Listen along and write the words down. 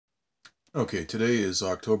Okay, today is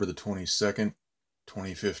October the 22nd,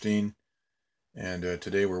 2015, and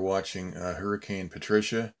today we're watching Hurricane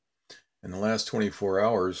Patricia. In the last 24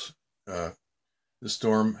 hours, this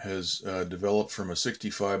storm has developed from a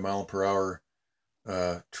 65 mile per hour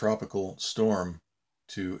tropical storm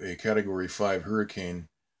to a Category 5 hurricane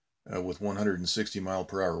with 160 mile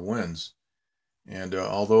per hour winds. And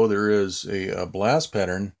although there is a blast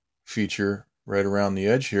pattern feature right around the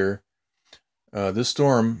edge here, this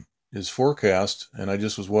storm is forecast, and I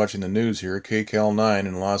just was watching the news here, KCAL9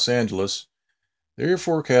 in Los Angeles. They're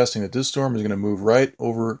forecasting that this storm is going to move right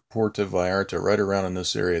over Puerto Vallarta, right around in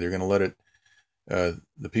this area. They're going to let it,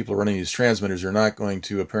 the people running these transmitters are not going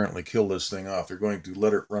to apparently kill this thing off. They're going to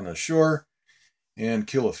let it run ashore and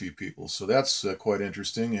kill a few people. So that's quite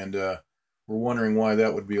interesting, and we're wondering why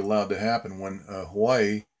that would be allowed to happen when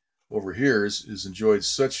Hawaii over here is enjoyed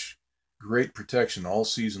such great protection all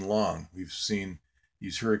season long. We've seen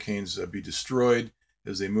these hurricanes be destroyed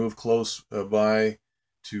as they move close by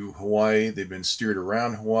to Hawaii. They've been steered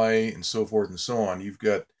around Hawaii and so forth and so on. You've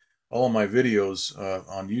got all of my videos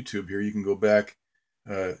on YouTube here. You can go back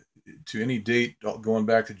to any date going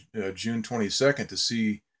back to June 22nd to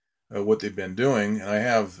see what they've been doing. And I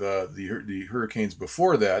have the hurricanes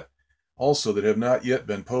before that also that have not yet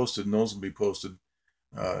been posted, and those will be posted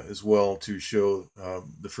as well to show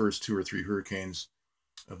the first 2 or 3 hurricanes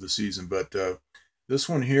of the season. But this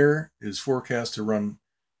one here is forecast to run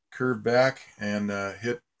curve back and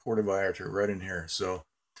hit Puerto Vallarta right in here. So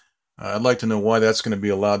I'd like to know why that's going to be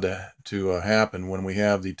allowed to happen when we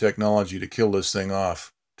have the technology to kill this thing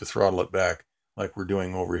off, to throttle it back like we're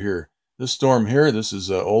doing over here. This storm here, this is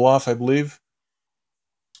Olaf, I believe.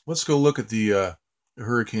 Let's go look at the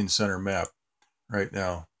Hurricane Center map right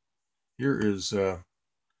now. Here is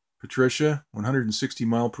Patricia, 160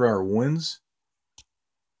 mile per hour winds,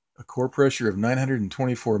 a core pressure of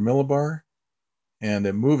 924 millibar, and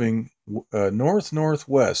moving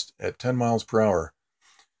north-northwest at 10 miles per hour.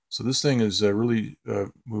 So this thing is really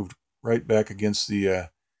moved right back against the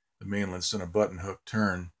mainland. It's done a button hook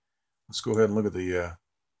turn. Let's go ahead and look at the,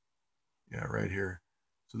 right here.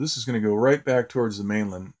 So this is going to go right back towards the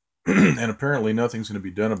mainland, and apparently nothing's going to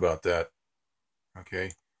be done about that.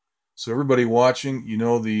 Okay. So everybody watching, you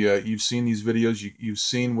know you've seen these videos. You've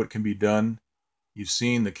seen what can be done. You've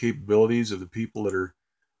seen the capabilities of the people that are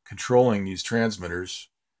controlling these transmitters.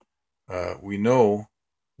 We know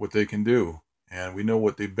what they can do, and we know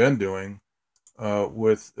what they've been doing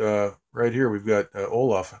with, right here, we've got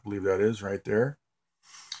Olaf, I believe that is, right there.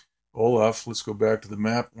 Olaf, let's go back to the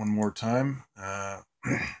map one more time.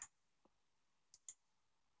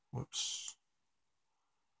 Whoops.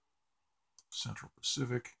 Central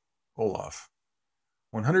Pacific. Olaf.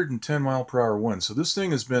 110 mile per hour wind. So this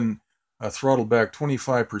thing has been throttled back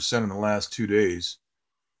 25% in the last 2 days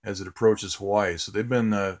as it approaches Hawaii. So they've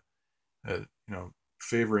been,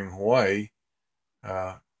 favoring Hawaii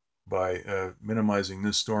by minimizing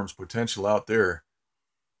this storm's potential out there.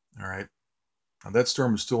 All right. Now that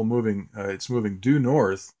storm is still moving. It's moving due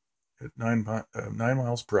north at 9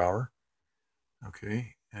 miles per hour.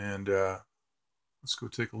 Okay. And let's go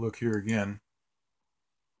take a look here again.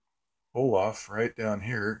 Olaf, right down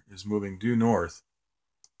here, is moving due north.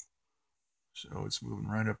 So it's moving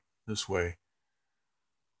right up this way.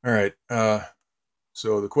 All right.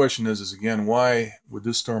 So the question is again, why would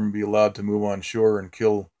this storm be allowed to move on shore and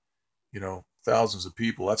kill, thousands of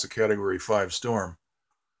people? That's a Category 5 storm.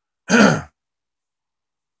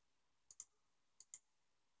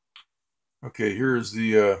 Okay, here's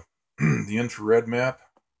the the infrared map,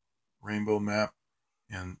 rainbow map,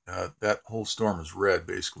 and that whole storm is red,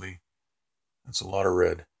 basically. That's a lot of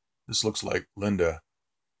red. This looks like Linda.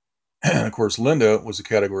 And of course, Linda was a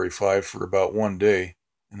Category 5 for about 1 day,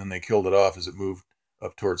 and then they killed it off as it moved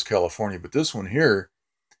up towards California. But this one here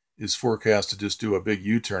is forecast to just do a big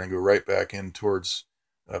U-turn and go right back in towards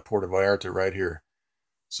Puerto Vallarta right here.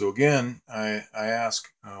 So again, I ask,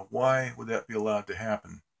 why would that be allowed to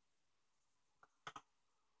happen?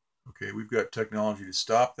 Okay, we've got technology to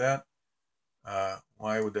stop that.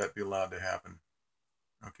 Why would that be allowed to happen?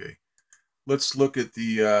 Okay, let's look at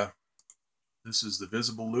the, this is the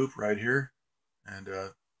visible loop right here. And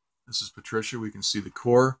this is Patricia. We can see the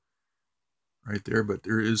core right there, but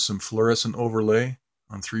there is some fluorescent overlay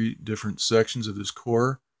on 3 different sections of this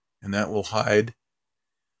core, and that will hide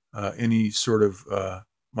any sort of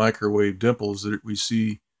microwave dimples that we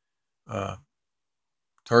see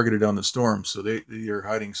targeted on the storm. So they are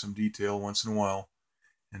hiding some detail once in a while,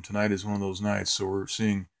 and tonight is one of those nights. So we're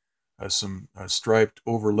seeing some striped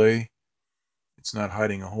overlay. It's not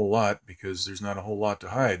hiding a whole lot because there's not a whole lot to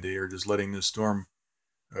hide. They are just letting this storm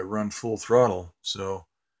run full throttle. So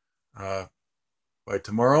By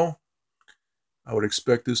tomorrow, I would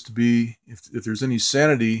expect this to be, if there's any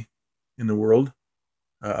sanity in the world,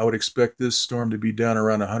 I would expect this storm to be down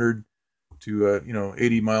around 100 to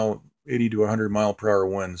 80 to 100 mile per hour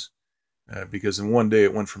winds, because in one day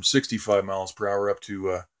it went from 65 miles per hour up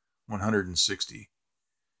to 160.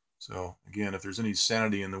 So again, if there's any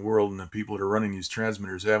sanity in the world and the people that are running these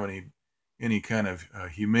transmitters have any kind of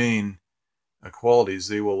humane qualities,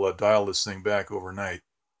 they will dial this thing back overnight.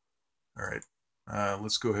 All right,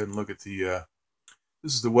 let's go ahead and look at the.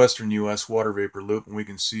 This is the western U.S. water vapor loop, and we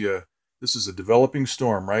can see this is a developing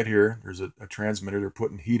storm right here. There's a transmitter. They're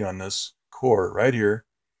putting heat on this core right here.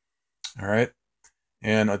 All right,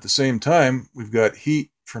 and at the same time, we've got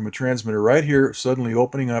heat from a transmitter right here suddenly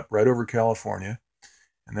opening up right over California,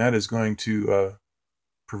 and that is going to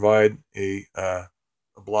provide a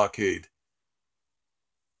blockade.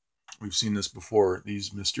 We've seen this before.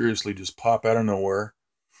 These mysteriously just pop out of nowhere,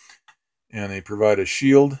 and they provide a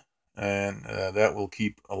shield, and that will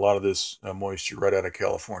keep a lot of this moisture right out of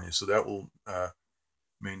California. So that will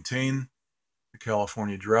maintain the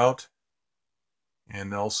California drought.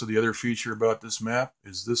 And also the other feature about this map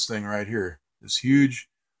is this thing right here. This huge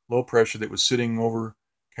low pressure that was sitting over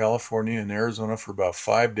California and Arizona for about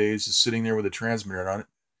 5 days is sitting there with a transmitter on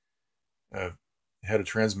it. Had a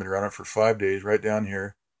transmitter on it for 5 days right down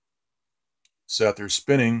here. Sat there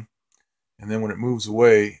spinning, and then when it moves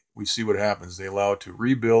away, we see what happens. They allow it to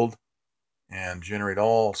rebuild and generate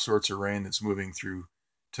all sorts of rain that's moving through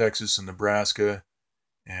Texas and Nebraska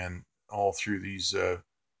and all through these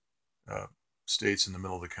states in the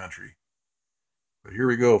middle of the country. But here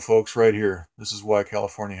we go, folks, right here. This is why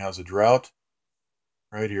California has a drought,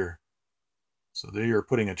 right here. So they are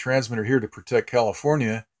putting a transmitter here to protect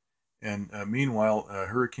California, and meanwhile,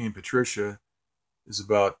 Hurricane Patricia is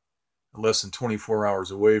about less than 24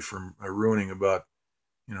 hours away from ruining about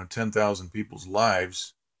 10,000 people's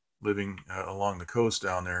lives living along the coast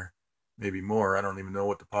down there, maybe more. I don't even know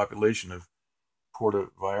what the population of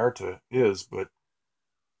Puerto Vallarta is, but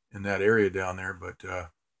in that area down there, but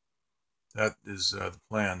that is the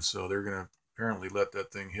plan. So they're going to apparently let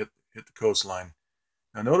that thing hit the coastline.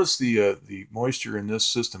 Now notice the moisture in this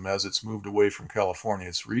system as it's moved away from California.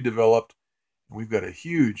 It's redeveloped, and we've got a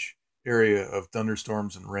huge area of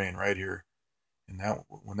thunderstorms and rain right here. And now,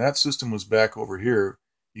 when that system was back over here,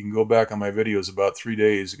 you can go back on my videos about 3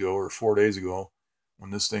 days ago or 4 days ago when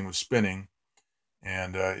this thing was spinning,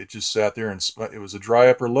 and it just sat there and spun. It was a dry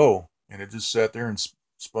upper low, and it just sat there and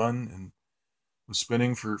spun and was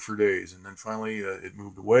spinning for days, and then finally it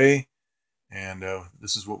moved away, and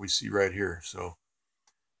this is what we see right here. So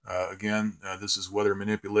again, this is weather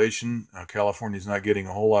manipulation. California's not getting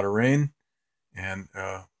a whole lot of rain, and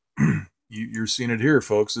you're seeing it here,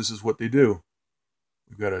 folks. This is what they do.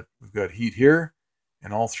 We've got heat here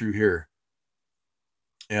and all through here,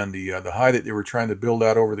 and the high that they were trying to build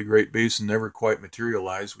out over the Great Basin never quite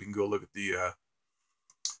materialized. We can go look at the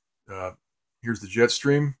here's the jet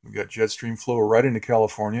stream. We got jet stream flow right into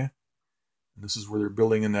California, and this is where they're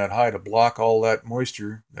building in that high to block all that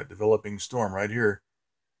moisture, that developing storm right here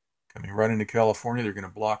coming right into California. They're going to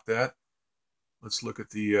block that. Let's look at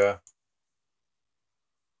the I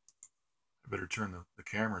better turn the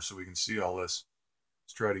camera so we can see all this.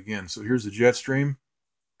 Let's try it again. So here's the jet stream,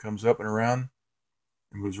 comes up and around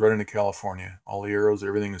and moves right into California. All the arrows,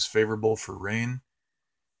 everything is favorable for rain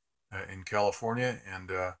in California,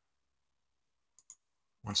 and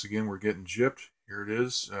once again we're getting gypped. Here it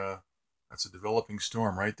is. That's a developing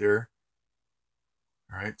storm right there.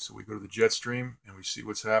 All right, so we go to the jet stream and we see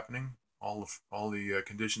what's happening. All the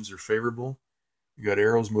conditions are favorable. You got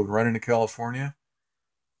arrows moving right into California.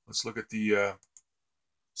 Let's look at the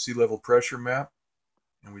sea level pressure map,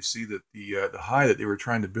 and we see that the high that they were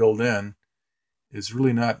trying to build in is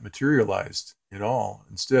really not materialized at all.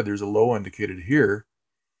 Instead, there's a low indicated here,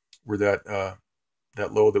 where that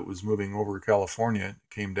low that was moving over California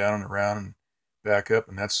came down and around and back up,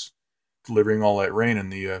 and that's delivering all that rain in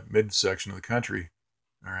the midsection of the country.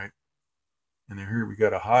 All right, and then here we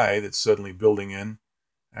got a high that's suddenly building in.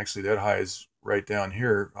 Actually, that high is right down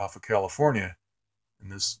here off of California,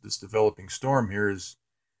 and this developing storm here is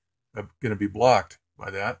going to be blocked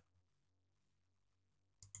by that.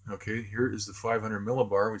 Okay, here is the 500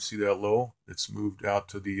 millibar. We see that low that's moved out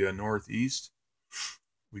to the northeast.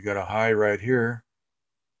 We got a high right here.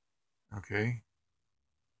 Okay,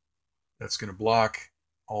 that's going to block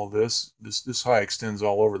all this. This high extends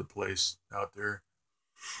all over the place out there.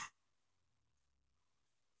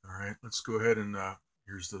 All right, let's go ahead and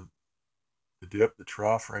here's the dip, the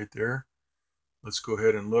trough right there. Let's go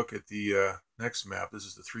ahead and look at the next map. This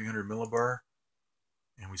is the 300 millibar,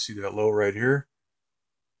 and we see that low right here.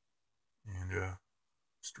 kind of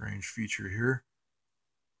strange feature here.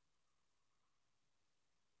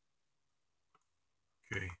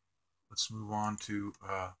 Okay, let's move on to,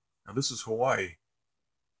 now this is Hawaii.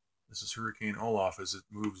 This is Hurricane Olaf as it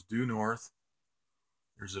moves due north.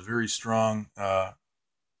 There's a very strong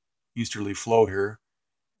easterly flow here,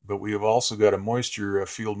 but we have also got a moisture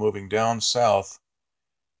field moving down south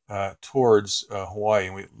towards Hawaii.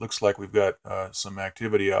 And it looks like we've got some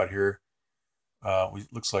activity out here. It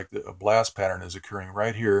looks like a blast pattern is occurring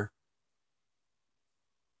right here.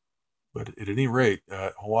 But at any rate,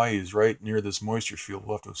 Hawaii is right near this moisture field.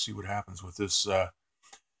 We'll have to see what happens with this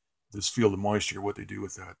this field of moisture, what they do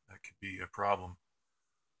with that. That could be a problem.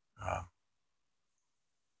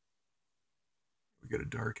 We got a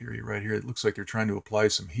dark area right here. It looks like they're trying to apply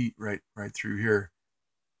some heat right through here.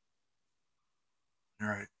 All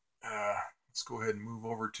right, let's go ahead and move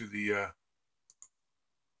over to the.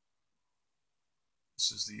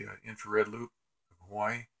 This is the infrared loop of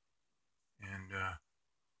Hawaii, and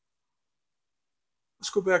let's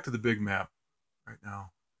go back to the big map right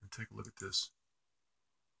now and take a look at this.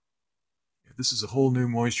 Yeah, this is a whole new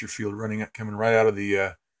moisture field coming right out of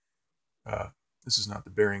the. This is not the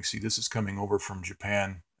Bering Sea. This is coming over from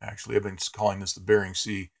Japan. Actually, I've been calling this the Bering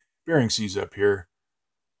Sea. Bering Sea's up here.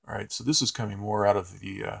 All right, so this is coming more out of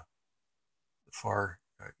the far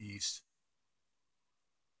east,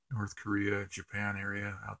 North Korea, Japan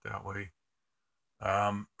area, out that way.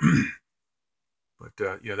 But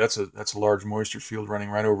yeah, that's a large moisture field running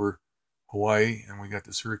right over Hawaii, and we got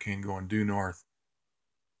this hurricane going due north.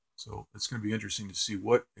 So it's going to be interesting to see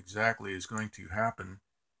what exactly is going to happen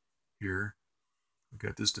here. We've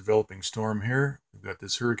got this developing storm here. We've got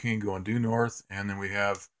this hurricane going due north, and then we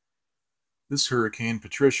have this hurricane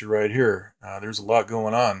Patricia right here. There's a lot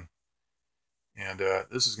going on, and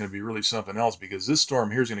this is going to be really something else, because this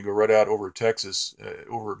storm here is going to go right out over Texas,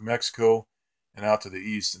 over Mexico, and out to the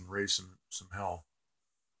east and raise some hell.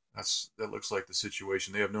 That looks like the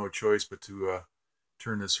situation. They have no choice but to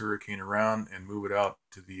turn this hurricane around and move it out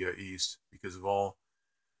to the east because of all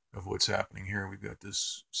of what's happening here. We've got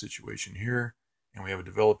this situation here, and we have a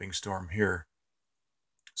developing storm here.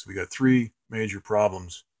 So we got three major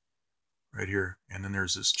problems right here, and then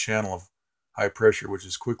there's this channel of high pressure which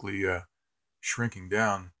is quickly shrinking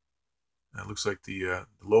down. And it looks like the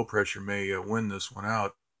low pressure may win this one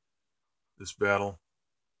out, this battle.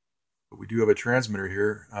 But we do have a transmitter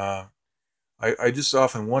here. I just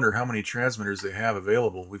often wonder how many transmitters they have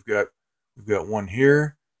available. We've got one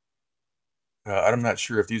here. I'm not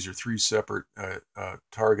sure if these are three separate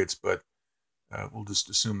targets, but we'll just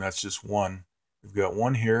assume that's just one. We've got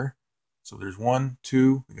one here. So there's 1,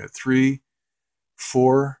 2, we got 3,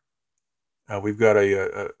 4. We've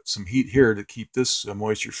got some heat here to keep this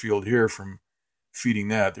moisture field here from feeding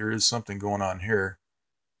that. There is something going on here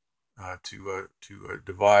to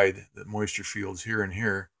divide the moisture fields here and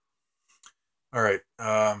here. All right.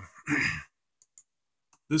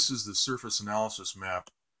 This is the surface analysis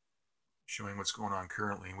map showing what's going on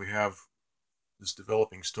currently. We have this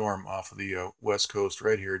developing storm off of the west coast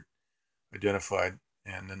right here identified,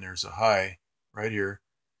 and then there's a high right here,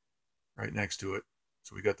 right next to it.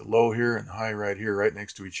 So we got the low here and the high right here, right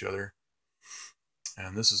next to each other.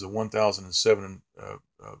 And this is a 1007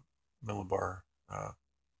 millibar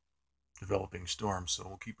developing storm, so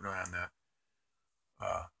we'll keep an eye on that.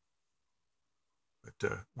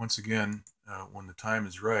 But once again, when the time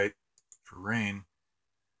is right for rain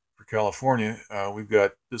for California, we've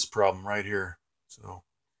got this problem right here. So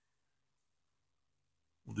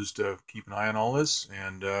we'll just keep an eye on all this,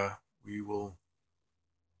 and we'll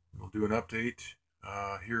do an update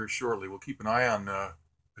here shortly. We'll keep an eye on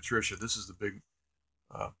Patricia. This is the big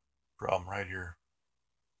problem right here.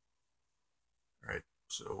 All right,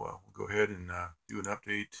 so we'll go ahead and do an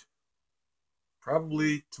update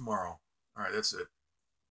probably tomorrow. All right, that's it.